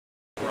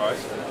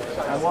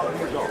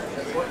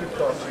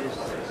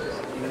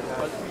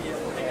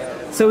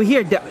So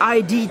here, the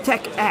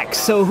IDTechEx.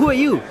 So who are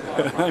you?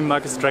 I'm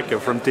Marcus Trecker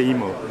from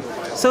Teiimo.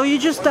 So you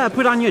just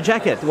put on your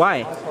jacket.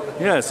 Why?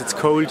 Yes, it's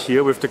cold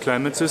here with the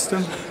climate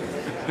system.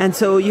 And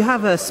so you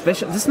have a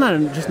special. This is not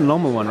just a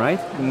normal one, right?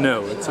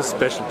 No, it's a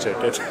special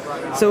jacket.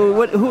 So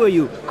what? Who are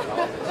you?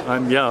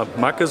 I'm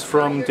Marcus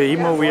from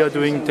Teiimo. We are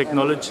doing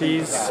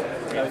technologies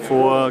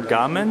for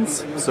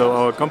garments. So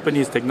our company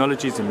is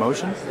Technologies in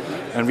Motion,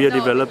 and we are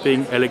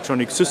developing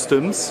electronic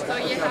systems.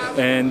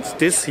 And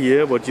this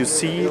here, what you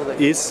see,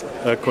 is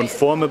a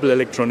conformable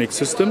electronic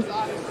system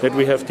that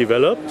we have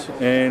developed,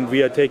 and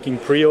we are taking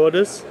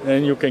pre-orders,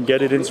 and you can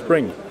get it in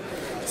spring.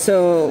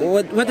 So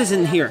what is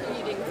in here?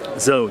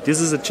 So this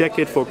is a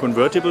jacket for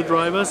convertible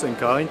drivers and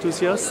car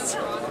enthusiasts.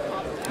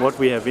 What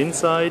we have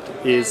inside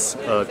is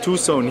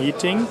two-zone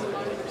heating.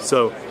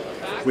 So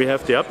we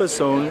have the upper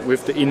zone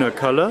with the inner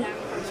color,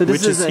 So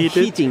this which is a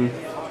heated. heating.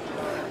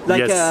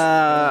 Like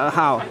Yes.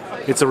 How?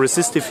 It's a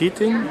resistive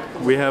heating.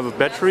 We have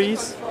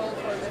batteries.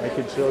 I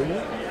can show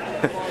you.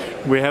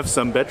 We have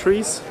some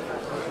batteries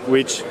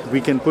which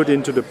we can put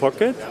into the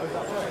pocket.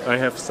 I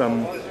have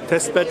some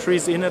test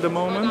batteries in at the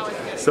moment,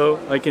 so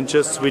I can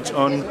just switch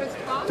on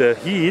the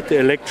heat, the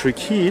electric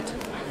heat,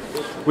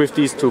 with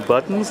these two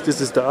buttons. This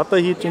is the upper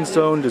heating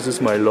zone, this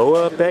is my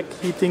lower back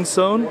heating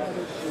zone.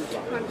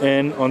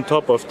 And on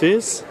top of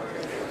this,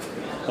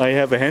 I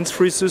have a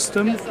hands-free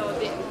system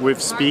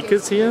with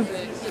speakers here.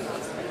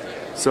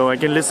 So I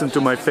can listen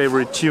to my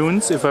favorite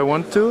tunes if I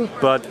want to,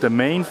 but the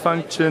main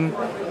function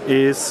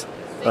is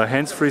a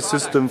hands-free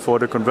system for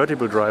the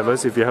convertible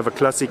drivers. If you have a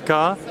classic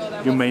car,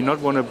 you may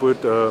not want to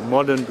put a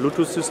modern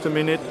Bluetooth system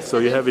in it, so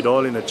you have it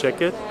all in a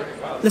jacket.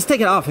 Let's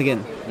take it off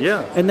again.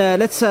 Yeah. And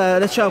let's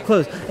show up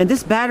close. And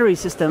this battery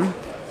system,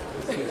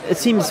 it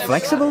seems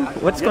flexible.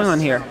 What's going on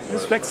here?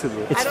 It's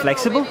flexible. It's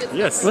flexible?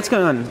 Yes. What's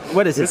going on?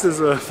 What is This it? is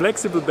a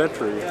flexible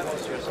battery.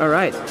 All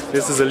right.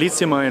 This is a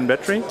lithium-ion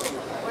battery,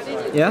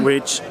 Yeah.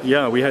 which,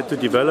 we had to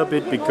develop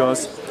it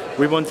because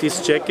we want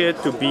this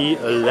jacket to be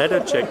a leather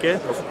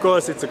jacket. Of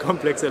course, it's a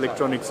complex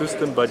electronic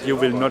system, but you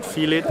will not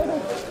feel it.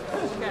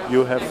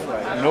 You have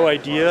no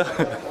idea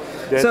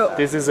that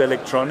this is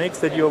electronics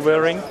that you're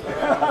wearing.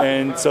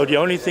 And so the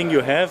only thing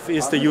you have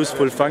is the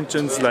useful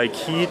functions like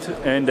heat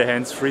and the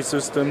hands-free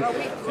system.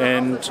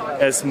 And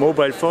as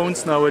mobile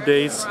phones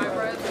nowadays.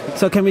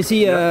 So can we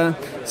see?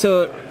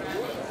 So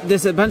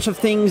there's a bunch of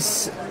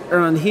things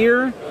around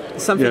here.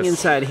 Something Yes.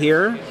 inside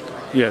here.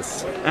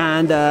 Yes.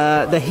 And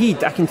the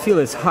heat, I can feel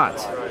it's hot.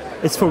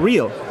 It's for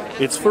real.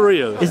 It's for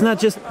real. It's not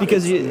just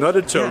because you. Not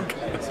a joke.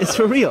 Yeah, it's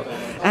for real.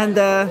 And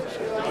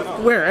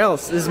where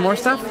else? There's more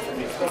stuff?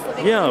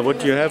 Yeah,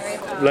 what you have,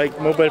 like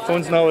mobile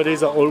phones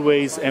nowadays are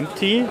always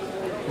empty.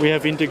 We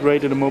have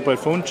integrated a mobile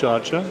phone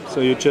charger, so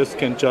you just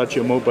can charge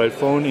your mobile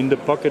phone in the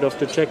pocket of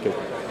the jacket.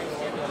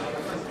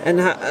 And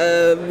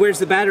where's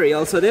the battery?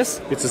 Also this?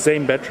 It's the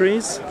same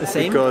batteries. The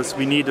same? Because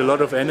we need a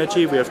lot of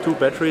energy. We have two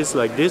batteries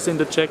like this in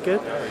the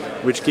jacket,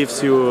 which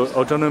gives you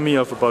autonomy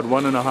of about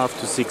 1.5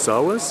 to 6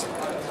 hours.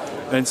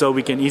 And so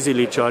we can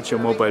easily charge your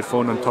mobile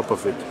phone on top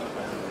of it.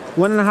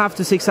 1.5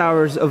 to 6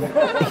 hours of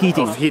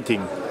heating. Of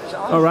heating.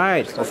 All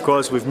right. Of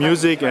course, with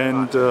music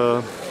and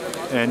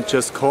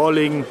just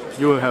calling,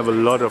 you have a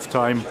lot of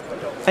time.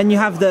 And you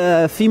have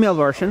the female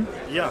version.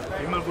 Yeah,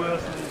 female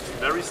version is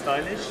very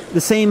stylish.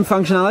 The same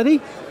functionality?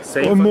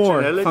 Same or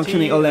more functionality,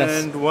 functioning or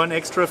less? And one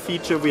extra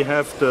feature, we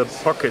have the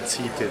pockets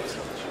heated.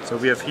 So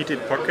we have heated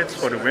pockets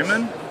for the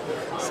women.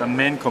 Some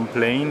men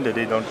complain that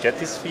they don't get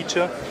this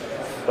feature,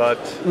 but...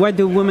 Why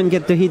do women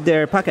get to heat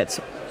their pockets?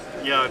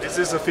 Yeah, this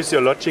is a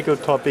physiological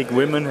topic.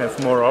 Women have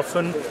more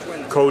often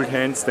cold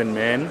hands than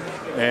men,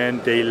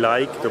 and they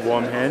like the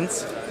warm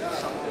hands.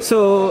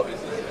 So,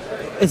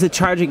 is it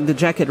charging the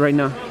jacket right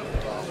now?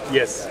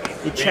 Yes.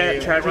 We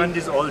run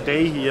this all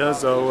day here,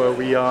 so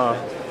we are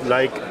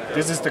like,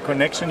 this is the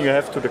connection you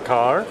have to the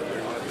car,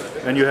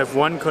 and you have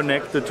one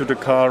connector to the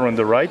car on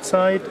the right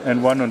side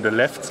and one on the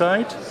left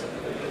side.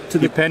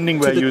 Depending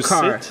where you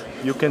sit,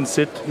 you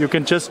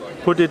can just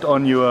put it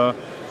on your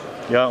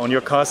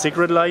car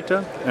cigarette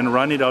lighter and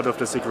run it out of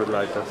the cigarette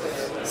lighter.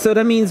 So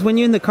that means when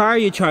you're in the car,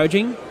 you're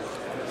charging?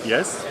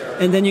 Yes.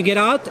 And then you get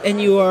out and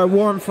you are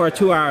warm for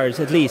 2 hours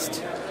at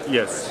least?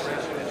 Yes.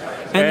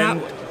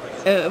 And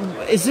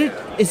is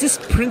this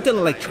printed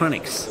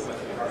electronics?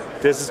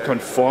 This is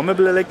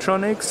conformable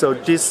electronics, so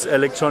this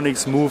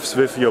electronics moves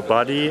with your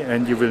body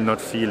and you will not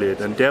feel it.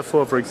 And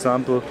therefore, for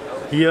example,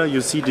 here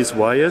you see these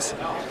wires.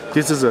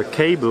 This is a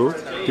cable,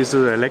 this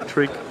is an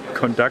electric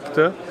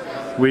conductor,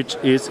 which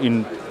is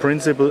in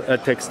principle a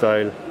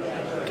textile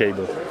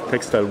cable,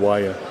 textile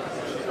wire.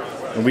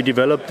 And we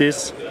developed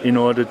this in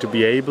order to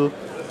be able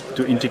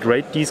to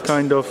integrate these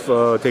kind of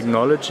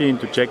technology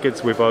into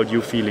jackets without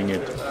you feeling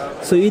it.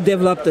 So you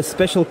developed a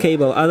special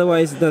cable,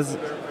 otherwise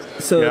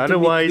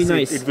otherwise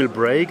nice. it will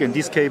break, and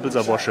these cables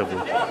are washable.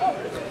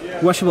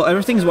 Washable,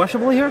 everything's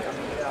washable here?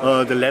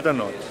 The leather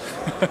not.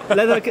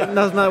 Leather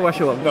is not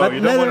washable. No, but you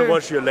don't want to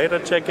wash your leather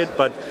jacket,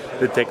 but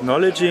the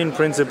technology in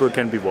principle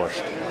can be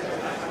washed.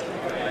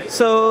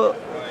 So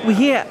we're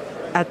here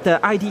at the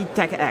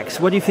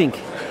IDTechEx. What do you think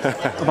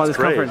about this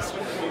great. conference?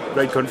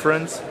 Great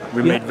conference.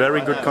 We made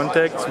very good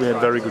contacts. We had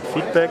very good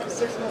feedback.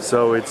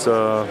 So it's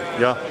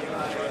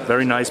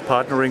very nice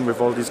partnering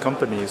with all these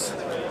companies.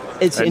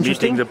 It's and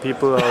interesting. meeting the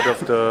people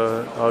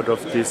out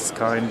of this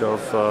kind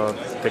of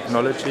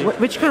technology.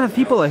 Which kind of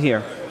people are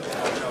here?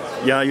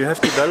 Yeah, you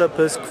have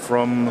developers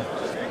from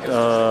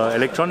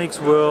electronics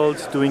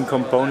world doing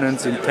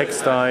components in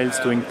textiles,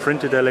 doing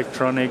printed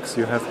electronics.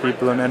 You have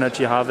people on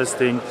energy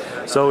harvesting.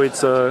 So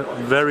it's a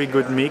very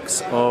good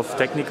mix of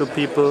technical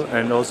people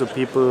and also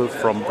people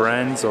from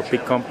brands or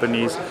big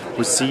companies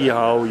who see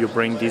how you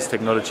bring these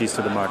technologies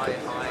to the market.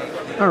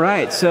 All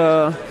right.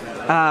 So,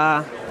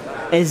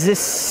 is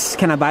this?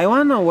 Can I buy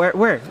one, or where?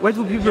 Where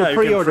do people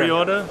pre-order? You can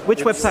pre-order.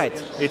 Which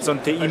website? It's on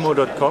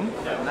Teiimo.com.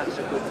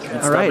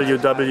 It's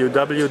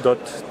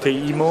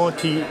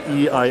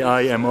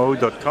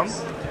www.teiimo.com.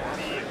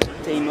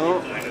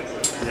 Teiimo.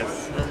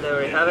 Yes. And there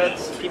we have it.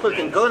 People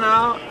can go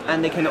now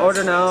and they can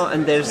order now,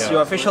 and there's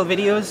your official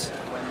videos,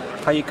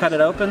 how you cut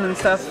it open and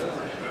stuff.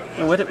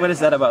 And what is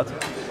that about?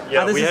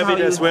 Yeah, we have it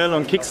as well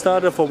on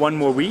Kickstarter for 1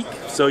 more week,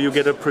 so you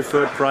get a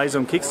preferred price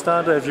on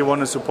Kickstarter if you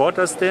want to support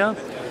us there.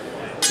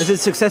 Is it a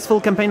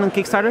successful campaign on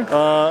Kickstarter?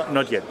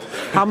 Not yet.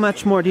 How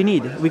much more do you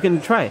need? We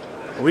can try.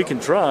 We can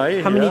try.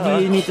 How many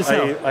do you need to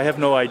sell? I have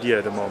no idea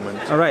at the moment.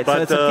 All right,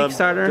 but, so it's a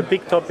Kickstarter. The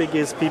big topic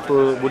is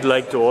people would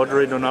like to order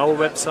it on our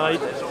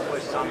website.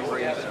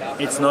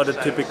 It's not a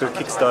typical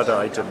Kickstarter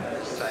item.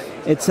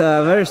 It's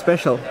very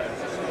special.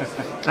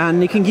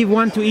 And you can give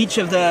one to each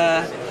of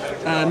the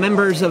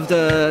members of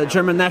the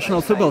German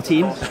national football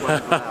team.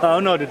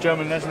 Oh no, the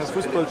German national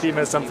football team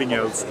has something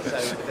else.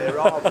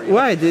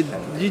 Why? Did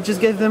you just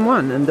give them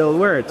one and they'll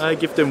wear it? I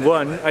give them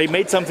one. I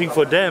made something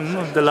for them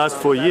the last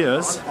 4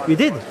 years. You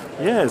did?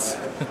 Yes.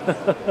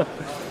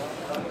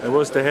 I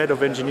was the head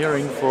of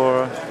engineering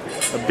for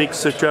a big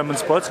German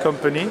sports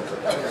company.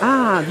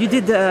 Ah, you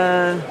did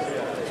the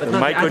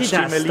MyCoach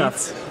Team Adidas Elite.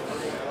 stuff.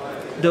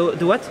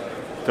 The what?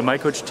 The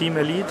MyCoach Team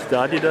Elite, the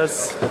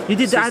Adidas. You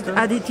did system.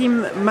 the Adi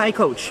Team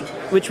MyCoach,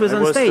 which was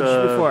on stage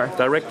before.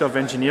 Director of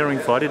engineering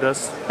for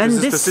Adidas. And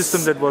this is the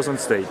system that was on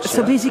stage.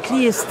 So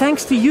basically, it's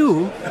thanks to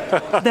you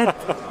that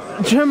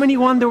Germany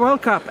won the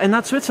World Cup and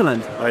not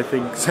Switzerland. I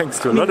think thanks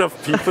to a lot of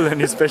people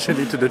and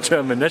especially to the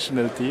German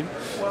national team.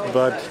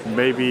 But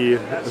maybe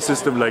a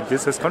system like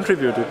this has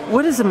contributed.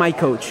 What is a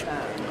MyCoach?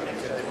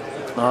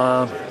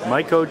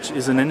 MyCoach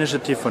is an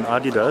initiative from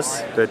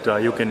Adidas that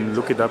you can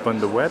look it up on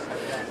the web,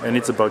 and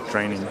it's about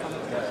training.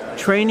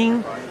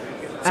 Training,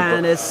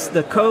 and it's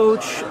the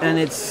coach, and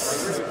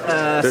it's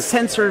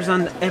sensors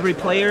on every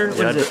player.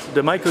 What is it?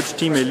 The MyCoach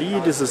Team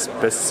Elite is a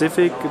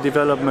specific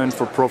development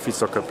for profi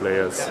soccer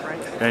players,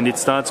 and it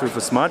starts with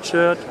a smart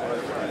shirt,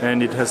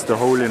 and it has the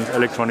whole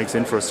electronics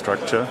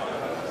infrastructure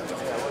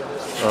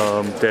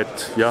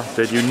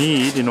that you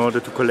need in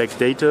order to collect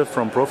data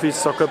from profi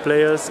soccer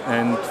players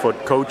and for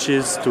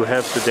coaches to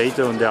have the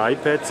data on their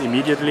iPads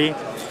immediately.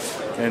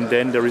 And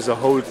then there is a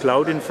whole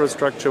cloud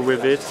infrastructure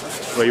with it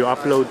where you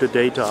upload the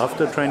data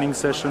after training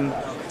session,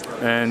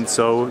 and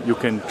so you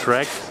can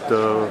track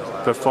the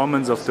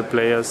performance of the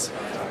players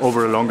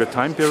over a longer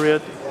time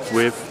period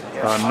with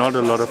not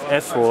a lot of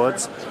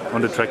efforts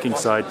on the tracking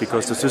side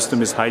because the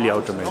system is highly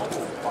automated.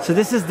 So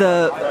this is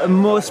the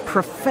most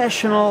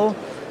professional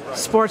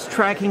sports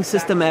tracking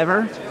system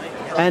ever,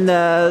 and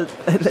I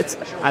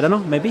don't know,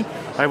 maybe?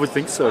 I would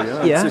think so,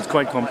 yeah. It's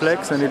quite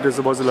complex and it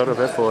was a lot of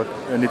effort,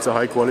 and it's a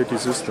high quality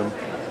system.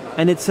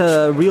 And it's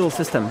a real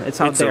system,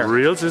 it's out there. It's a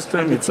real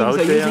system, and it's out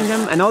there. The teams are using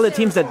them, and all the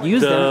teams that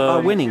use them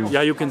are winning.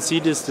 Yeah, you can see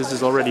this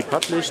is already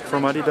published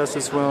from Adidas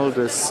as well.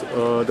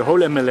 The whole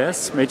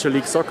MLS, Major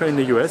League Soccer in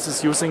the US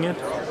is using it.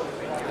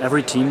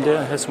 Every team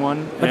there has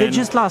one. But they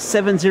just lost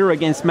 7-0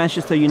 against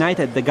Manchester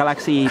United, the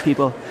Galaxy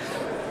people.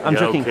 I'm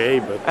joking. Okay,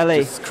 but LA.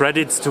 Just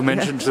credits to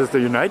Manchester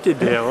United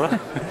there. Or?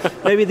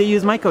 Maybe they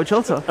use MyCoach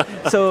also.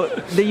 So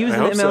they use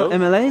the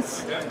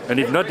MLS? And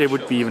if not, they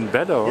would be even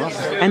better. Or?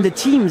 And the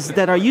teams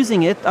that are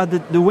using it are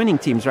the winning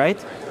teams, right?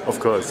 Of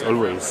course,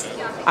 always.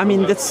 I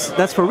mean,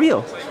 that's for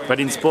real. But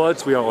in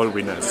sports, we are all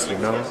winners, you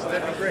know.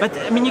 But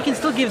I mean, you can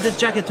still give this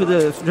jacket to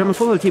the German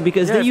football team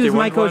because they use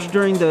MyCoach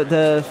during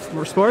the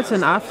sports,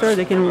 and after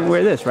they can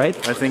wear this, right?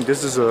 I think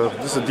this is a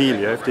deal.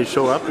 Yeah, if they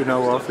show up in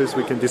our office,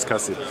 we can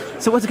discuss it.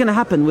 So what's going to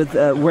happen with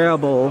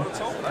wearable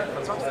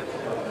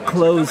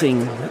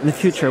clothing in the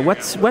future?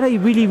 What are you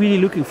really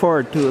looking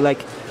forward to?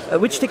 Like,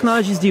 which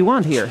technologies do you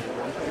want here?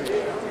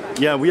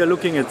 Yeah, we are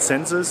looking at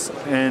sensors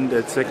and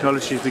at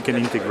technologies we can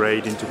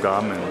integrate into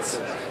garments.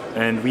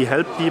 And we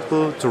help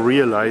people to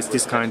realize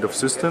this kind of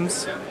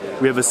systems.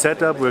 We have a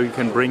setup where you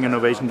can bring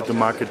innovation to the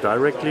market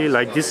directly,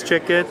 like this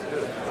jacket.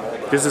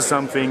 This is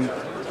something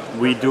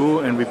we do,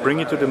 and we bring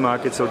it to the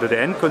market so that the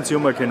end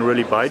consumer can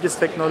really buy this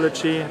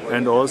technology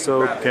and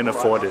also can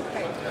afford it.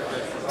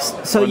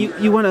 So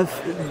you want to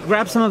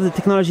grab some of the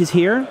technologies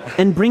here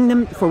and bring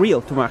them for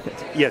real to market?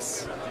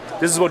 Yes.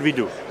 This is what we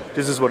do.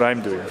 This is what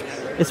I'm doing.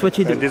 It's what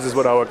you do. And this is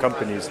what our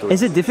company is doing.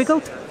 Is it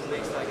difficult?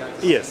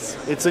 Yes,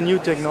 it's a new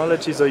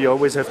technology, so you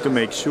always have to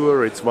make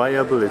sure it's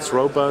viable, it's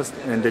robust,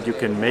 and that you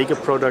can make a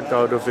product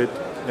out of it.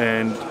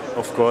 And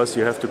of course,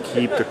 you have to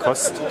keep the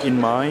cost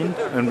in mind.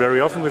 And very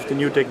often with the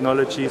new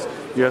technologies,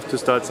 you have to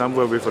start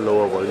somewhere with a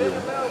lower volume.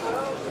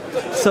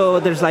 So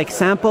there's like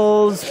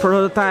samples,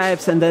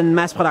 prototypes, and then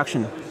mass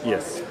production.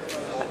 Yes.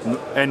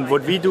 And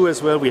what we do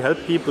as well, we help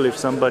people if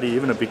somebody,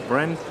 even a big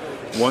brand,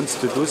 wants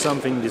to do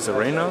something in this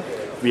arena.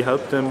 We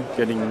help them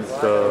getting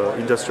the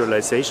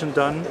industrialization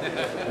done,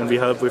 and we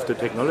help with the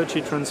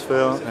technology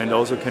transfer, and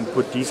also can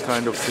put these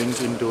kind of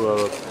things into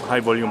a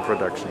high volume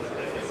production.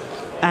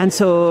 And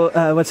so,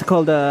 what's it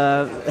called?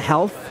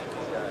 Health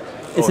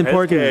is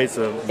important is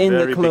a in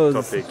very the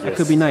clothes. big topic, yes. That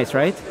could be nice,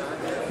 right?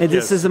 And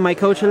this is my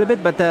coach a little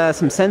bit, but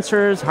some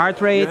sensors,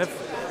 heart rate,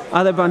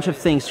 other bunch of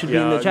things should be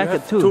in the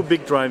jacket too. Two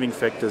big driving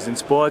factors. In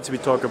sports, we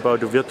talk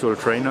about a virtual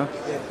trainer.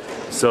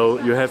 So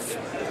you have,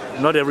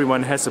 not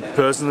everyone has a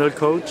personal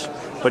coach,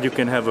 but you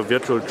can have a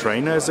virtual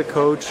trainer as a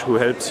coach who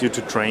helps you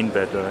to train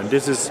better. And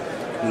this is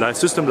a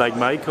system like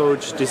my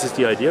coach. This is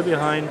the idea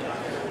behind.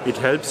 It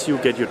helps you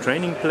get your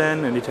training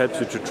plan, and it helps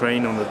you to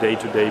train on a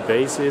day-to-day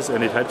basis,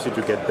 and it helps you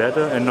to get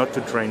better and not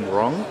to train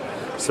wrong.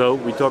 So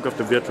we talk of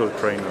the virtual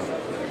trainer.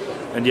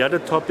 And the other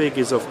topic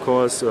is, of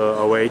course,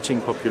 our aging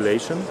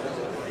population.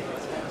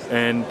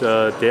 And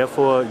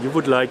therefore, you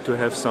would like to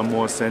have some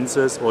more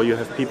sensors, or you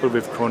have people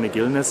with chronic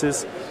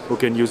illnesses who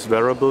can use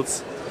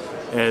wearables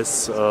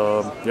as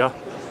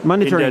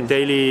monitoring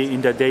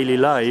in their daily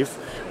life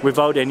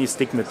without any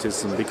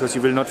stigmatism, because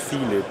you will not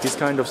feel it. These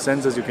kind of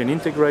sensors, you can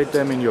integrate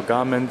them in your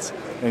garments,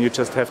 and you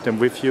just have them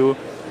with you.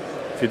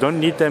 If you don't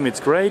need them,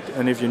 it's great,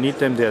 and if you need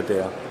them, they're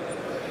there.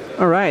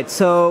 All right.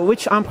 So,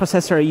 which ARM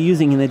processor are you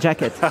using in the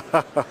jacket?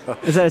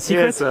 Is that a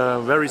secret? Yes,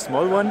 a very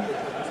small one.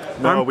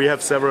 No, we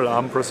have several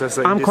ARM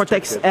processors. ARM in this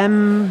Cortex jacket.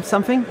 M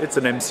something? It's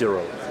an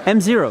M0.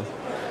 M0.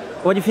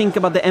 What do you think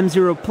about the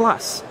M0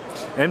 Plus?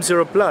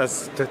 M0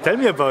 Plus. Tell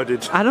me about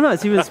it. I don't know.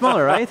 It's even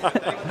smaller, right?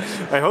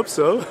 I hope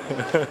so.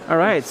 All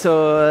right.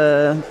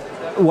 So,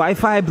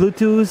 Wi-Fi,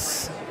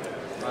 Bluetooth.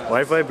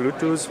 Wi-Fi,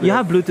 Bluetooth. You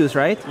have Bluetooth,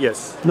 right?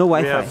 Yes. No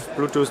Wi-Fi. We have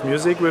Bluetooth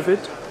music with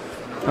it.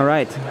 All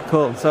right.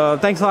 Cool. So,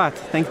 thanks a lot.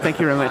 Thank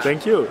you very much.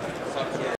 Thank you.